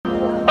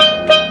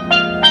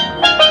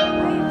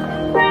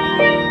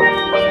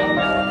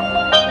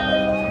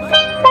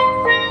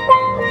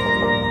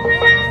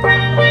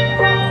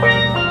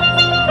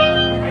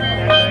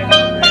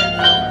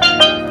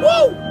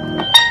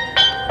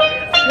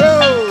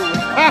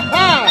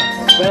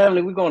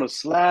family, we're going to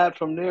slide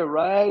from there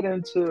right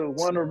into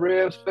one of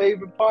Rev's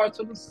favorite parts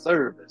of the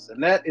service,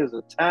 and that is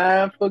a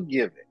time for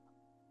giving.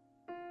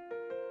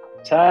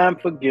 Time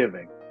for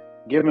giving.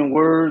 Giving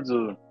words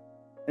of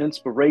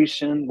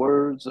inspiration,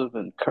 words of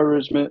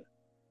encouragement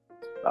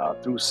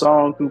through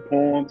song, through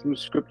poem, through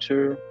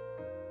scripture,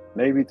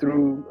 maybe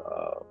through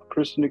a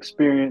Christian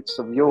experience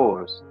of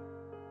yours.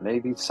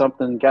 Maybe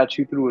something got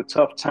you through a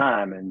tough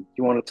time and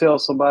you want to tell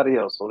somebody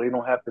else so they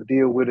don't have to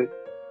deal with it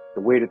the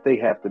way that they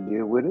have to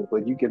deal with it,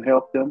 but you can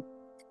help them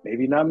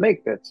maybe not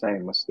make that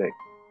same mistake.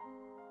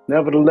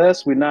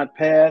 Nevertheless, we're not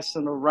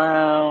passing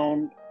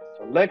around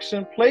a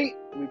selection plate.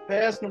 We're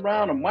passing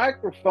around a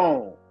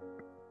microphone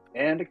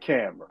and a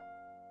camera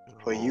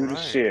for you to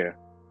share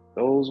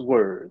those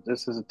words.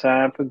 This is a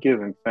time for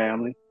giving,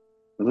 family.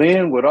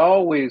 Lynn would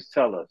always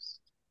tell us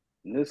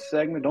in this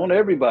segment, don't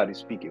everybody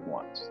speak at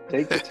once.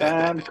 Take the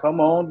time, come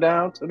on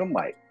down to the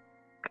mic.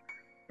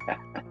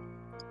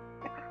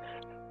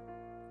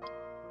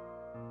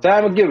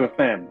 Time of giving,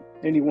 family.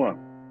 Anyone?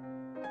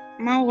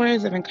 My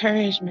words of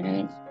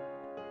encouragement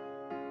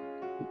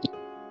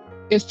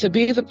is to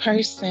be the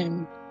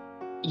person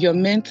you're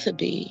meant to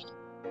be,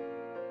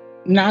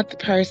 not the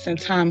person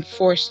time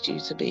forced you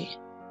to be.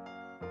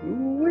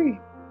 Ooh-wee.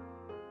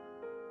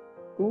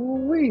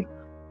 Ooh-wee.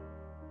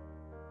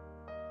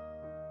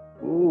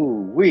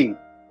 Ooh-wee.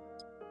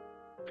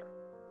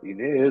 See,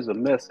 there is a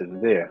message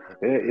there.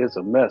 There is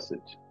a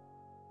message.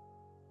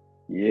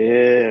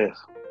 Yes.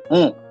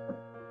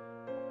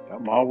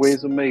 I'm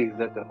always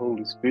amazed at the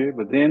Holy Spirit,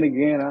 but then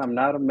again, I'm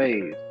not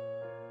amazed.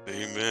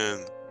 Amen.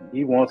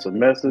 He wants a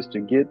message to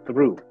get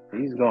through.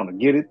 He's going to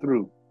get it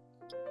through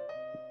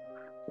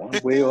one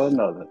way or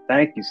another.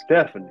 Thank you,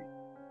 Stephanie.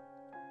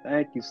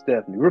 Thank you,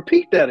 Stephanie.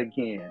 Repeat that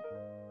again.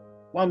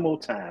 One more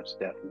time,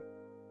 Stephanie.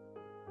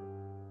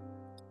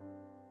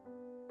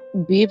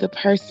 Be the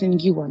person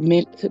you are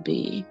meant to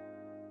be,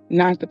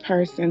 not the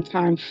person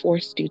time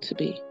forced you to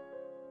be.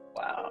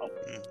 Wow.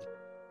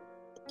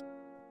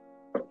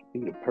 Be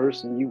the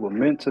person you were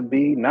meant to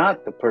be,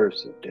 not the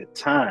person that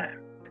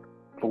time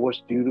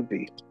forced you to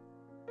be.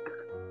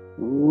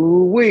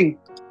 Ooh-wee.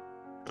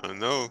 I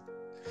know.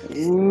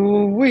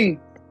 Ooh-wee.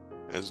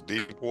 That's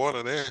deep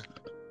water there.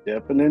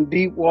 Stepping in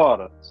deep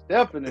water.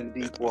 Stepping in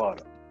deep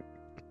water.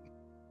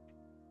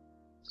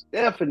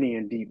 Stephanie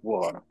in deep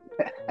water.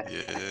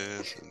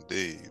 Yes,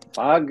 indeed.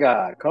 My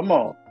God. Come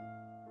on.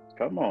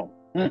 Come on.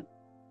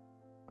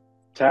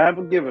 Time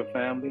for giving,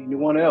 family.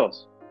 Anyone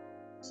else?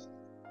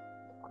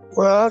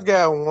 Well, I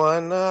got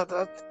one.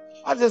 I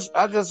just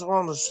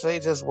want to say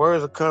just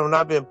words of coming.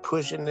 I've been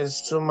pushing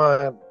this to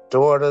my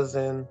daughters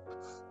and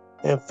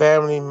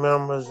family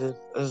members.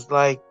 It's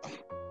like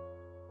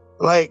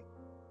the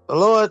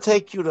Lord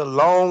take you the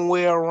long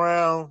way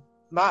around,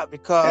 not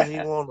because He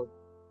want to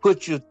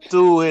put you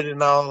through it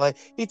and all. Like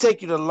He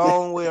take you the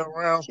long way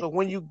around, so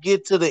when you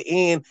get to the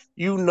end,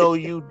 you know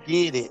you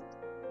did it.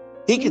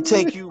 He can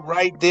take you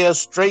right there,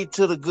 straight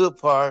to the good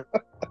part.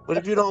 But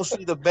if you don't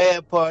see the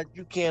bad part,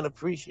 you can't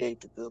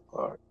appreciate the good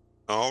part.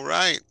 All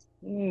right.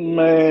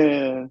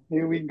 Man,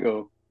 here we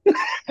go.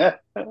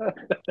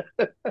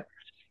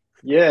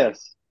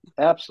 Yes,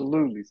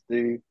 absolutely,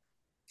 Steve.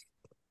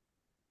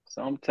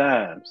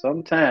 Sometimes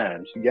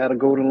you got to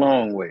go the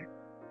long way.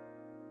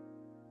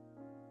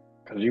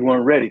 Because you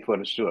weren't ready for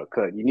the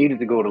shortcut. You needed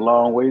to go the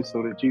long way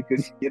so that you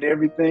could get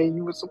everything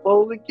you were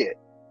supposed to get.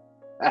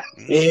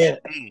 Yeah,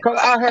 cause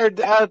I heard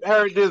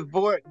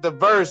the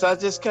verse. I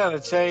just kind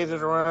of changed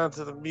it around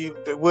to the mute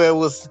where it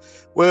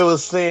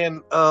was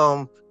saying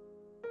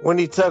when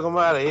he talking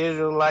about an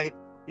Israelite,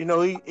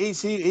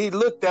 he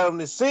looked at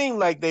them. It seemed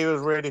like they was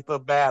ready for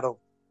battle,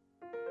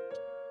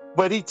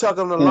 but he took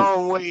them the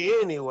long way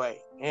anyway.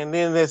 And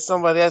then there's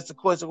somebody asked the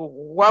question, well,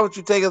 why would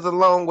you take us the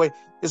long way?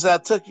 Because I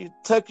took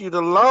you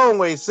the long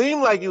way. It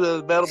seemed like you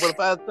was battle, but if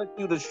I took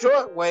you the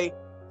short way,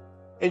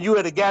 and you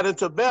had got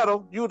into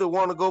battle, you would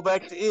want to go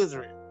back to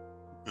Israel.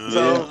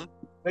 So,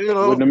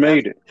 wouldn't have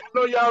made it. I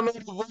know y'all know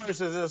the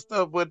voices and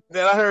stuff, but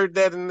then I heard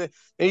that and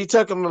he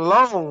took them the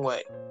long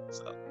way.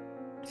 So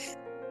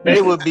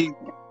they would be.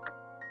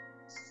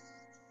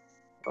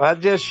 I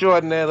just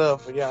shortened that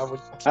up for y'all.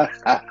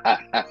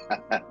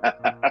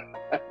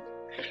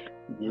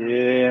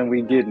 Yeah, and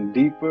we getting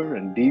deeper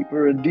and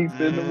deeper and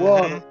deeper in the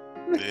water.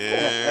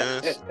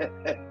 Yes.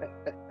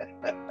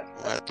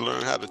 We'll have to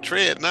learn how to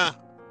tread now.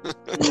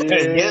 Yeah,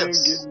 getting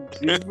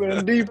deeper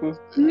and deeper.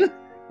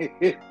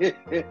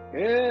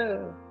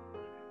 Yeah.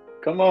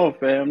 Come on,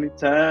 family.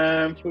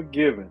 Time for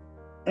giving.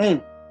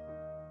 Got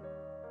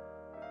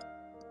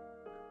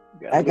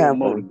a little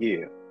more to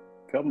give.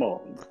 Come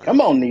on.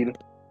 Come on, Nita.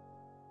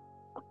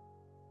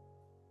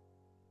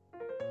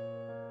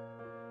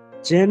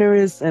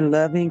 Generous and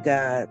loving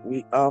God,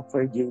 we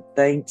offer you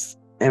thanks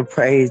and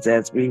praise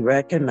as we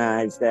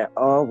recognize that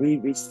all we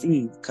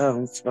receive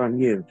comes from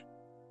you.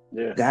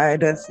 Yes.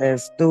 Guide us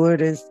as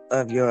stewards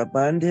of your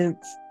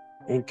abundance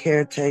and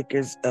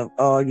caretakers of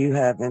all you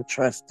have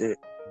entrusted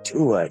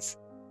to us.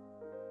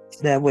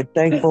 That with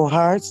thankful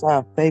hearts,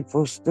 our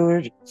faithful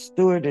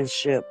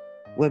stewardship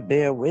will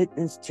bear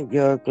witness to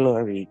your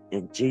glory.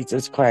 In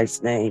Jesus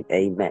Christ's name,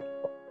 amen.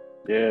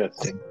 Yes.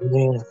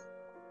 Amen.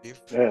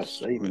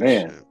 Yes.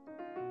 Amen.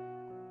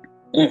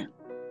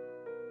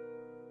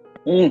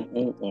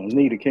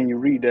 Nita, can you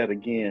read that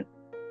again?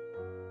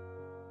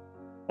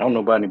 I don't know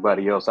about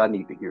anybody else. I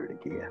need to hear it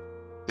again.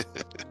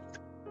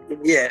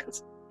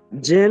 Yes.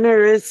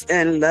 Generous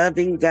and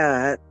loving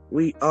God,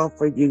 we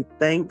offer you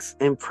thanks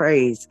and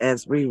praise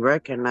as we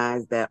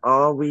recognize that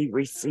all we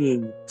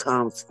receive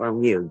comes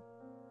from you.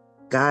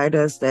 Guide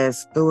us as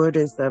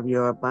stewards of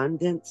your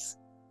abundance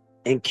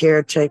and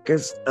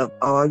caretakers of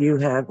all you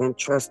have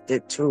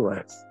entrusted to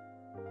us.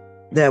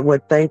 That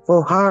with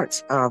thankful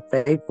hearts, our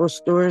faithful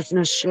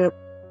stewardship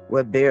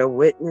will bear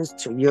witness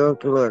to your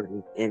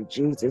glory. In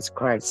Jesus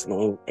Christ's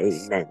name,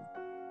 amen.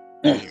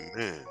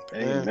 Amen.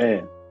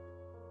 Amen.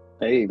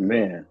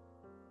 Amen.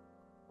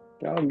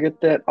 Y'all get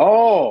that?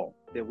 All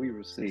that we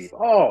receive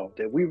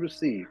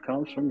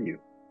comes from you.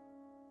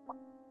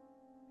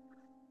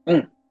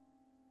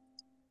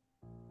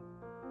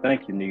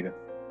 Thank you, Nita.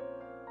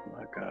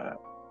 My God.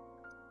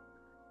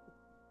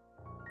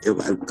 You're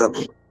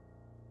welcome.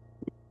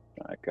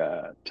 My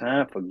God.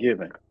 Time for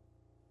giving.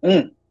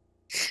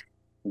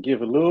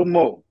 Give a little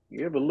more.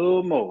 Give a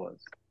little more.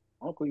 As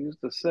Uncle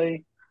used to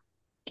say,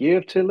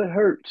 give till it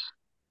hurts.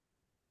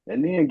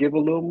 And then give a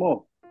little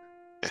more.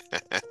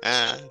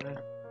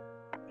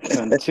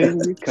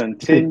 Continue.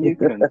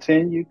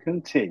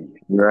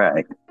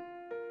 Right.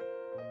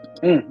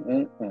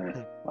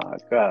 My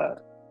God.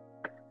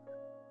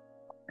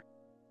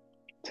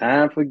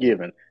 Time for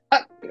giving.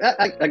 I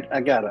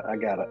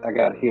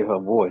gotta hear her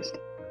voice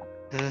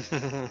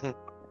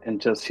and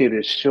just hear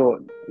this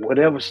short.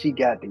 Whatever she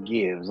got to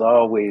give is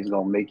always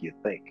gonna make you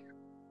think.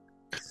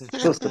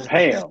 Sister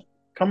Pam,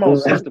 come on,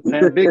 Sister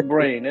Pam, big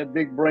brain, that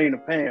big brain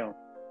of Pam.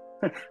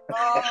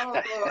 Oh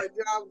Lord,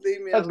 y'all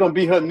leave me That's alone. gonna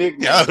be her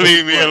nickname. Y'all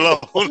leave me alone.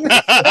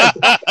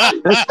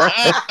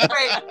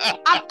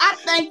 I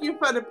thank you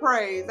for the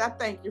praise. I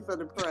thank you for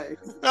the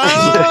praise.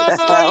 Oh,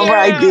 All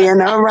right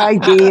then. All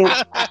right then.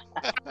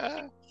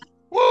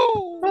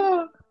 Woo!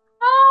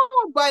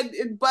 Oh, but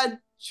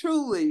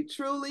truly,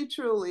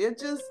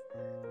 it's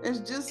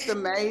just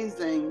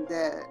amazing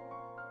that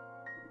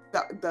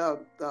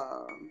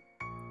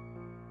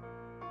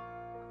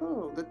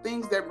the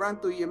things that run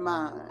through your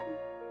mind.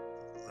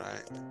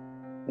 Right.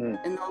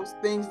 And those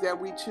things that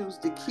we choose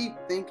to keep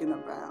thinking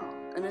about.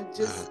 And it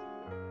just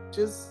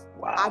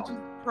wow. I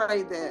just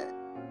pray that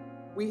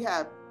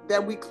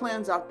we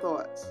cleanse our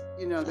thoughts,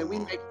 that we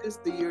make this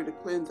the year to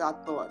cleanse our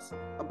thoughts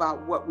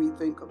about what we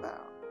think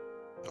about.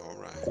 All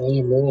right.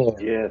 Amen.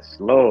 Yes,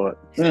 Lord.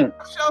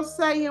 What's your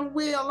saying,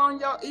 Will, on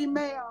your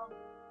email?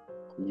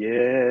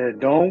 Yeah,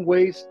 don't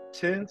waste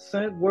 10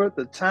 cents worth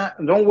of time.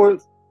 Don't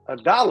waste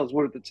 $1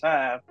 worth of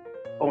time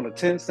on a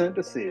 10-cent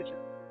decision.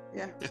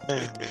 Yeah.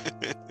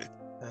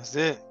 That's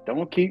it.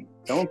 Don't keep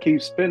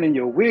spinning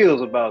your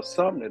wheels about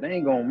something that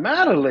ain't gonna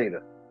matter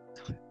later.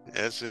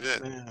 That's it.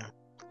 Yeah.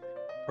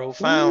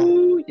 Profound.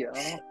 Ooh,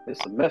 y'all.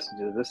 It's some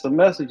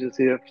messages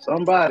here for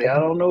somebody. I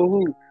don't know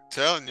who.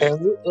 Telling you. And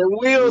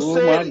Will Oh,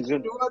 said my it.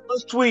 goodness. Short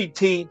but sweet,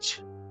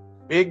 teach.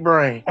 Big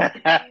brain. I'll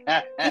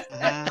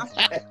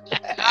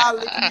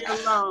leave me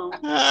alone.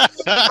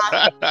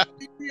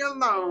 Leave me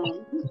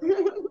alone.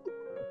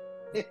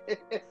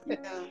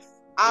 Yes.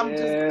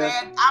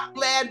 I'm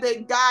glad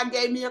that God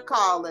gave me a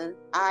calling.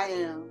 I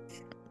am.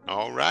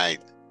 All right.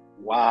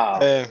 Wow.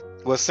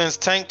 Well, since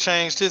Tank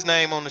changed his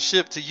name on the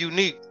ship to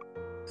Unique,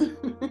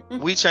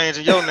 we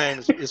changing your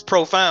name. It's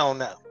Profound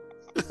now.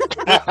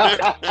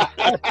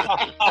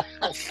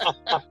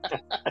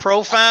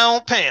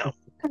 Profound Pam.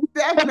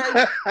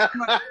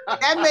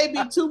 That may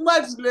be too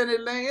much,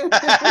 Leonard Land.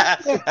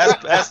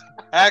 That's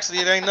actually,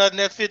 it ain't nothing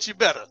that fits you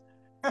better.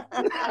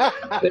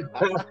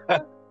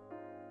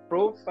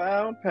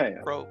 Profound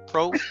Pam.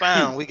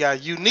 Profound. We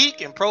got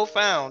Unique and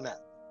Profound now.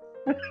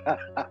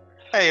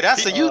 Hey,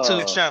 that's a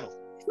YouTube channel.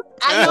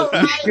 I know,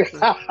 right?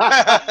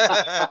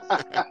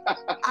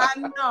 I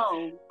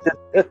know.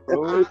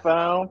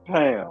 Profound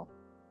Pam.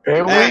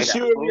 And we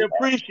surely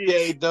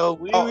appreciate, though.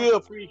 We will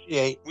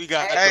appreciate. We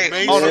got Hey, the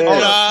Mason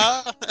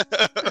job.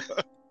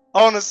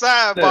 On the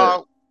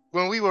sidebar,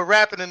 when we were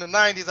rapping in the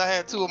 90s, I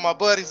had two of my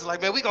buddies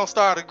like, man, we gonna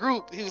start a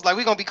group. He was like,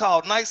 we gonna be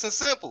called Nice and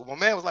Simple. My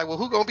man was like, well,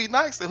 who gonna be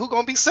nice and who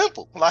gonna be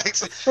simple? Like,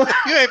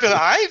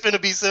 I ain't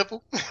finna be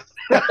simple.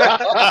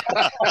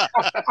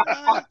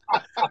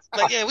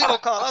 Like, yeah, we gonna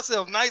call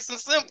ourselves Nice and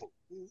Simple.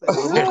 Like,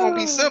 well, who gonna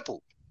be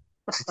simple?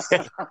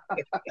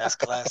 That's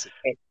classic.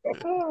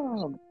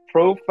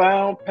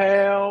 Profound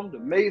Pam, the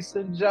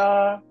Mason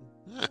jar.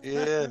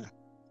 Yeah.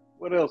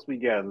 What else we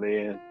got,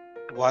 Lynn?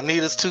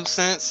 Juanita's 2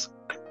 cents.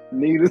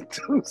 Nita's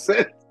 2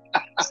 cents.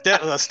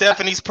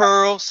 Stephanie's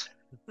pearls.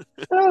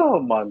 Oh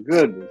my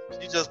goodness.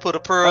 She just put a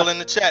pearl in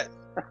the chat.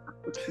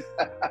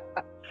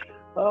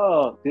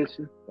 Oh, did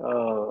she?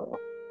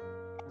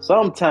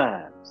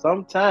 Sometime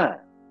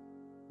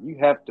you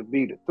have to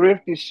be the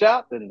thrifty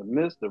shop in the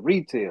midst of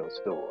retail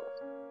stores.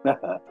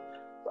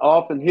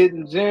 Often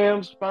hidden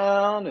gems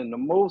found in the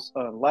most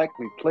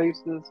unlikely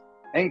places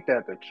Ain't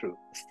that the truth?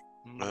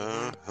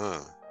 Uh-huh.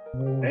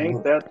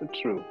 Ain't that the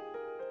truth?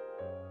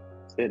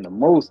 In the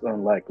most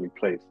unlikely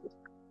places.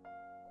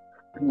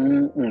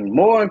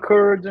 More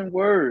encouraging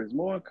words.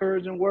 More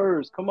encouraging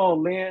words. Come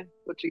on, Lynn.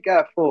 What you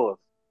got for us?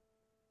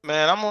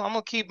 Man, I'm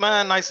gonna keep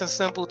mine nice and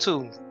simple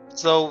too.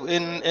 So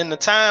in the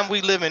time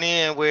we living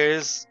in, where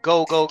it's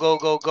go go go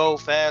go go,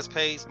 fast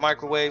paced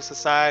microwave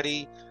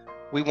society,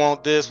 we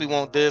want this, we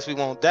want this, we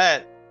want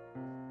that.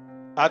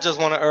 I just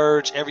want to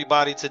urge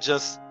everybody to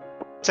just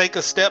take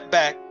a step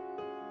back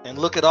and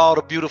look at all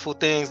the beautiful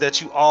things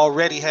that you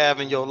already have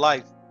in your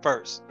life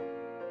first.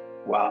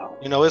 Wow.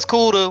 You know, it's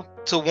cool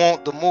to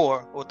want the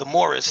more or the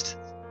morest,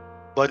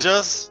 but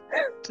just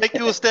take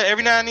you a step.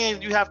 Every now and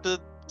then you have to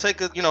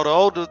take a, the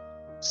older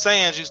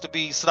sayings used to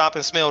be stop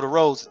and smell the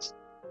roses.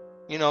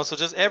 So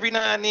just every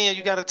now and then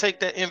you got to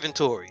take that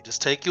inventory.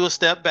 Just take you a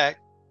step back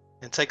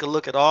and take a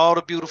look at all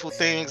the beautiful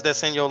things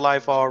that's in your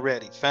life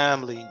already.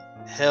 Family,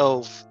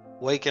 health,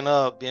 waking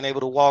up, being able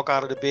to walk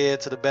out of the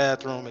bed to the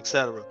bathroom,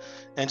 etc.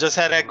 And just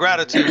have that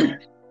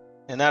gratitude,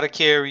 and that'll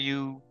carry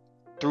you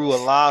through a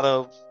lot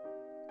of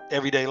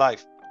everyday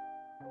life.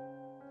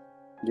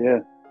 Yeah.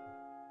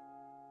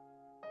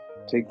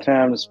 Take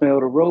time to smell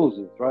the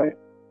roses, right?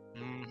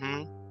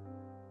 Mm-hmm.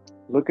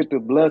 Look at the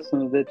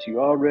blessings that you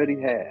already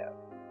have.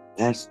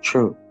 That's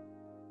true.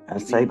 I Be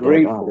say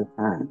grateful. that all the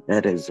time.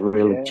 That is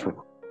really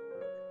true.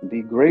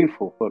 Be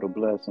grateful for the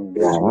blessings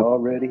that you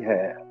already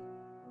have.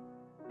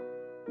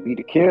 Be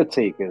the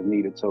caretaker, as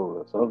Nita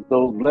told us, of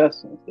those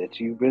blessings that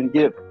you've been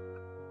given.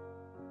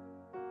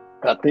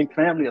 I think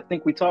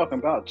we're talking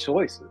about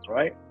choices,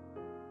 right?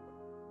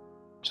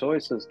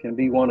 Choices can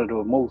be one of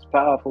the most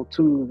powerful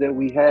tools that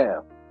we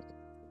have.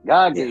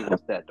 God gave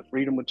us that, the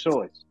freedom of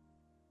choice.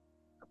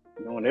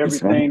 And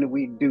everything that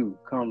we do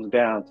comes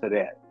down to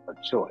that, a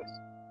choice.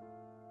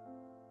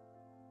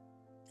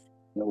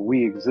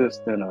 We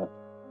exist in a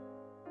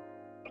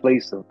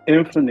place of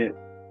infinite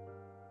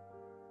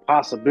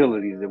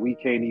possibilities that we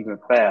can't even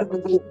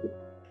fathom.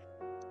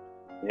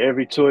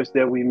 Every choice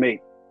that we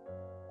make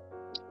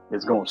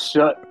is going to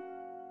shut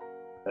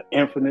an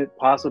infinite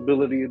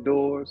possibility of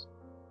doors,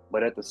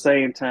 but at the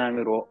same time,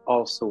 it'll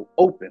also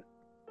open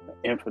an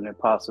infinite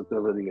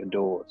possibility of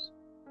doors.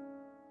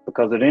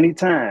 Because at any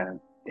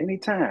time,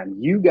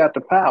 you got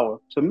the power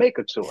to make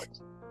a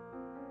choice.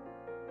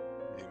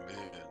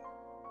 Amen.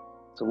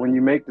 So when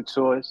you make the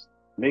choice,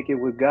 make it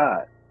with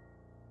God.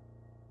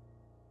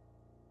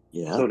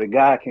 Yeah. So that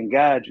God can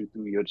guide you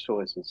through your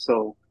choices.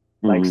 So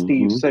like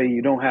Steve say,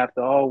 you don't have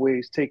to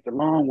always take the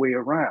long way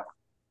around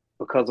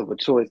because of a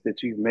choice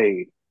that you've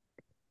made.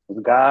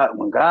 When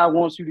God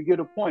wants you to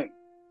get a point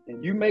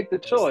and you make the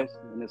choice,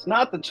 and it's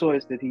not the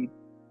choice that he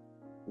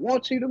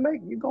wants you to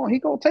make, He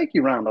gonna take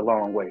you around the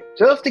long way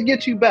just to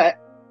get you back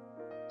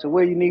to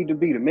where you need to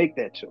be to make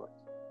that choice.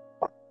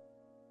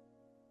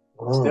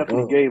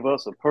 Stephanie gave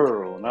us a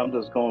pearl, and I'm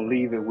just gonna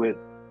leave it with,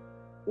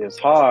 it's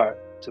hard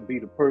to be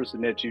the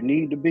person that you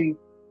need to be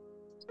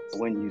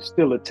when you're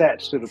still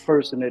attached to the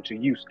person that you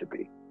used to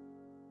be.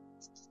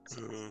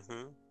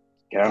 Mm-hmm.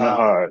 Kind of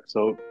hard.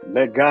 So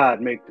let God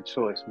make the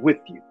choice with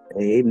you.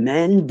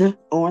 Amen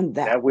on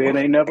that. That way it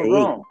ain't never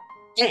wrong.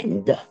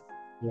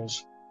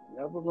 Yes.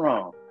 Never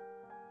wrong.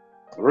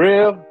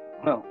 Rev,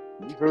 well,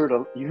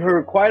 you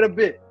heard quite a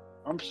bit,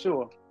 I'm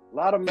sure. A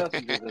lot of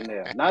messages in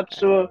there. Not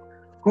sure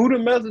who the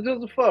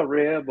messages are for,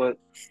 Rev, but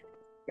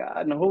God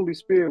and the Holy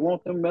Spirit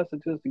want them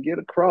messages to get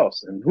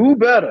across. And who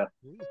better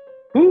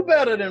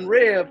than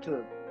Rev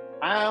to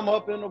tie them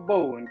up in a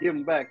bow and give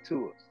them back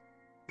to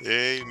us?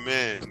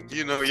 Amen.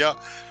 Y'all,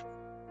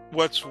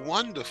 what's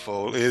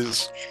wonderful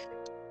is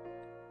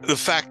the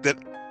fact that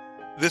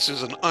this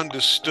is an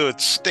understood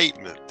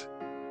statement.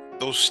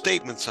 Those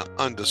statements are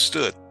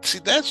understood. See,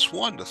 that's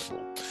wonderful,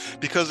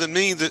 because it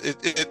means that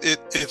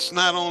it's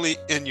not only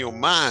in your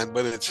mind,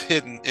 but it's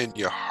hidden in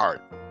your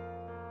heart.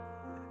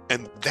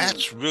 And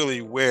that's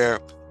really where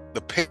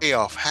the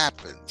payoff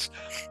happens.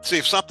 See,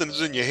 if something is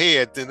in your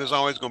head, then there's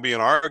always going to be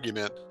an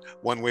argument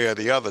one way or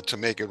the other to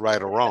make it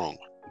right or wrong.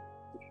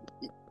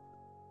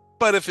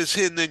 But if it's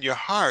hidden in your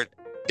heart,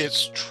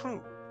 it's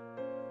true.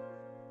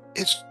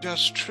 It's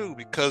just true,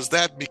 because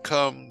that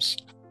becomes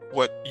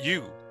what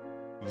you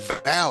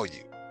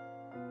value.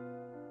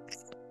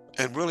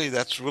 And really,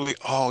 that's really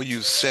all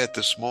you said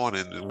this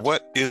morning.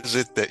 What is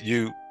it that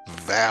you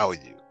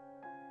value?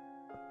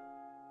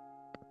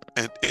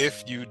 And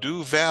if you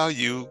do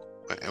value,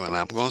 and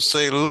I'm going to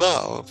say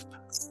love,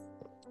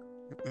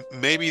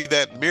 maybe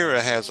that mirror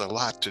has a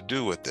lot to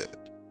do with it.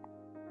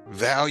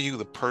 Value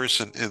the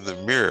person in the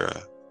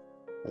mirror.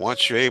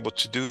 Once you're able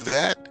to do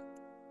that,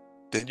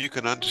 then you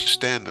can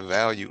understand the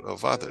value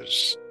of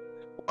others.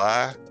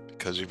 Why?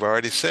 Because you've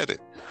already said it.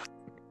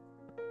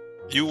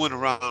 You went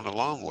around a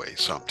long way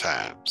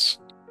sometimes,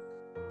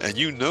 and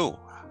you know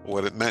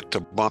what it meant to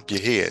bump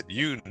your head.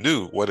 You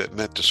knew what it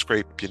meant to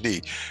scrape your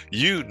knee.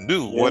 You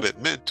knew what it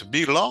meant to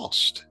be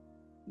lost.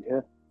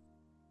 Yeah.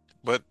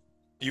 But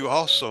you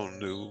also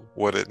knew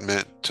what it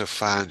meant to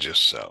find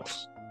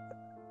yourself,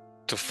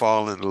 to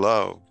fall in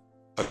love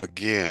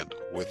again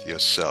with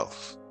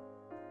yourself.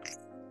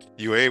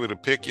 You're able to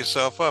pick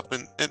yourself up.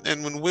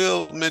 And when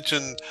Will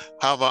mentioned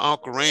how the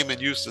Uncle Raymond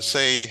used to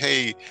say,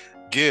 hey,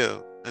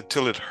 give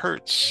until it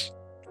hurts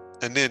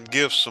and then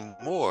give some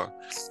more.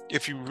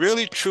 If you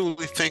really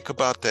truly think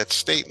about that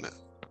statement,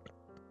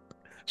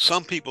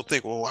 some people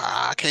think, well,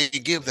 I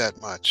can't give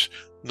that much.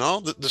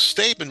 No, the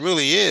statement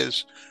really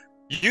is,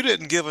 you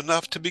didn't give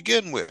enough to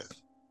begin with.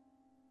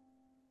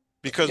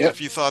 Because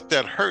if you thought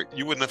that hurt,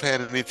 you wouldn't have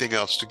had anything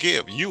else to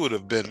give. You would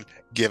have been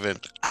given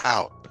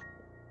out.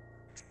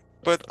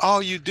 But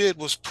all you did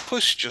was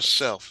push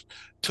yourself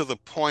to the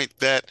point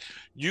that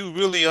you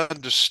really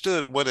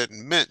understood what it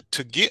meant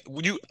to give.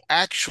 You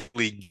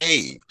actually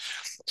gave.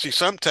 See,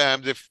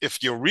 sometimes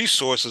if your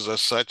resources are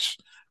such,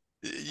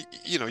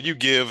 you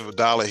give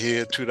 $1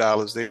 here,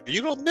 $2 there,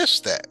 you don't miss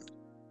that.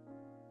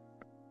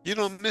 You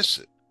don't miss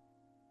it.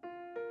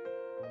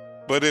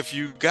 But if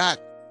you got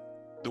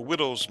the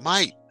widow's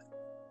mite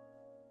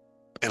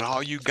and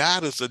all you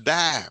got is a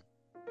dime,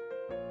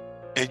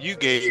 and you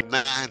gave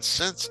 9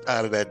 cents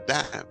out of that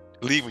dime,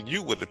 leaving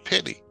you with a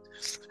penny,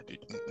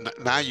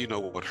 now you know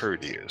what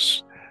hurt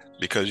is,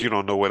 because you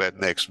don't know where that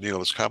next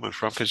meal is coming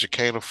from because you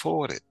can't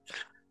afford it.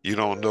 You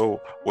don't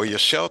know where your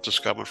shelter's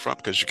coming from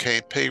because you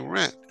can't pay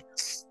rent.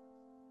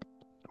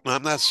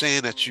 I'm not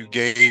saying that you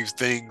gave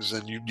things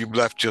and you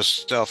left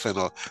yourself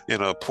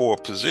in a poor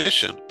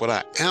position. What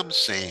I am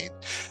saying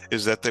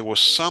is that there was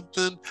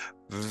something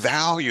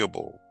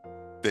valuable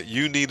that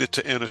you needed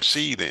to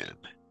intercede in,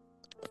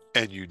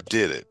 and you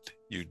did it.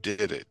 You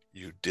did it.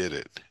 You did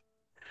it.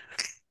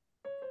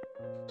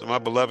 So my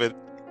beloved,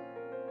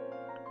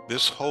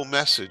 this whole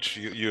message,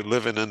 you're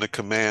living in the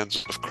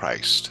commands of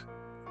Christ.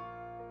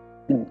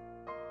 Who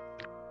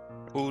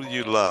do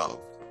you love?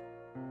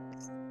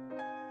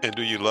 And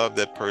do you love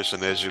that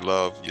person as you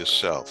love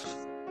yourself?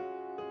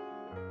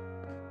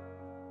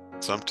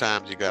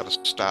 Sometimes you got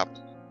to stop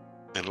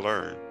and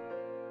learn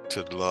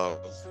to love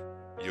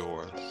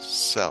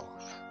yourself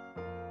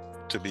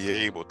to be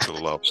able to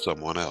love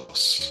someone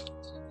else.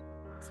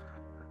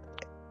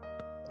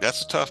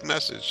 That's a tough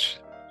message.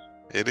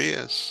 It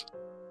is.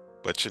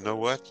 But you know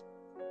what?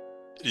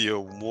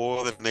 You're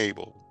more than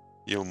able.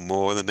 You're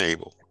more than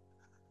able.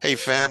 Hey,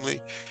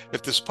 family,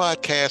 if this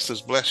podcast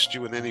has blessed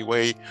you in any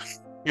way,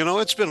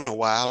 it's been a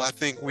while. I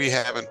think we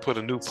haven't put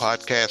a new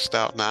podcast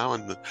out now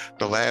in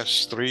the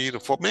last 3 to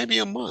 4, maybe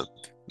a month.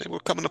 Maybe we're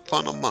coming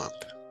upon a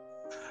month.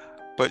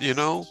 But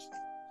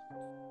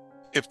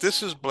if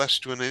this has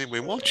blessed you in any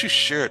way, won't you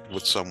share it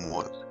with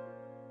someone?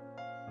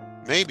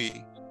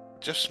 Maybe,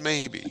 just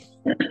maybe,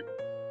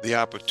 the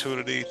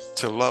opportunity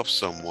to love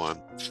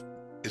someone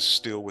is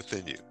still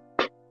within you.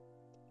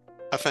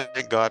 I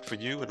thank God for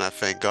you, and I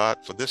thank God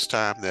for this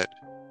time that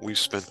we've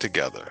spent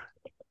together.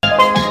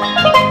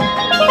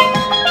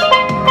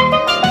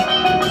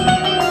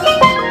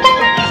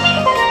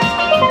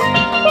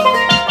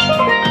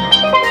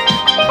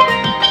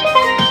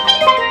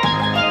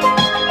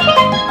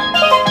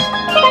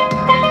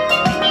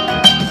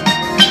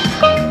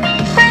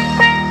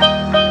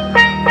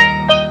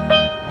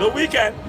 The Weekend.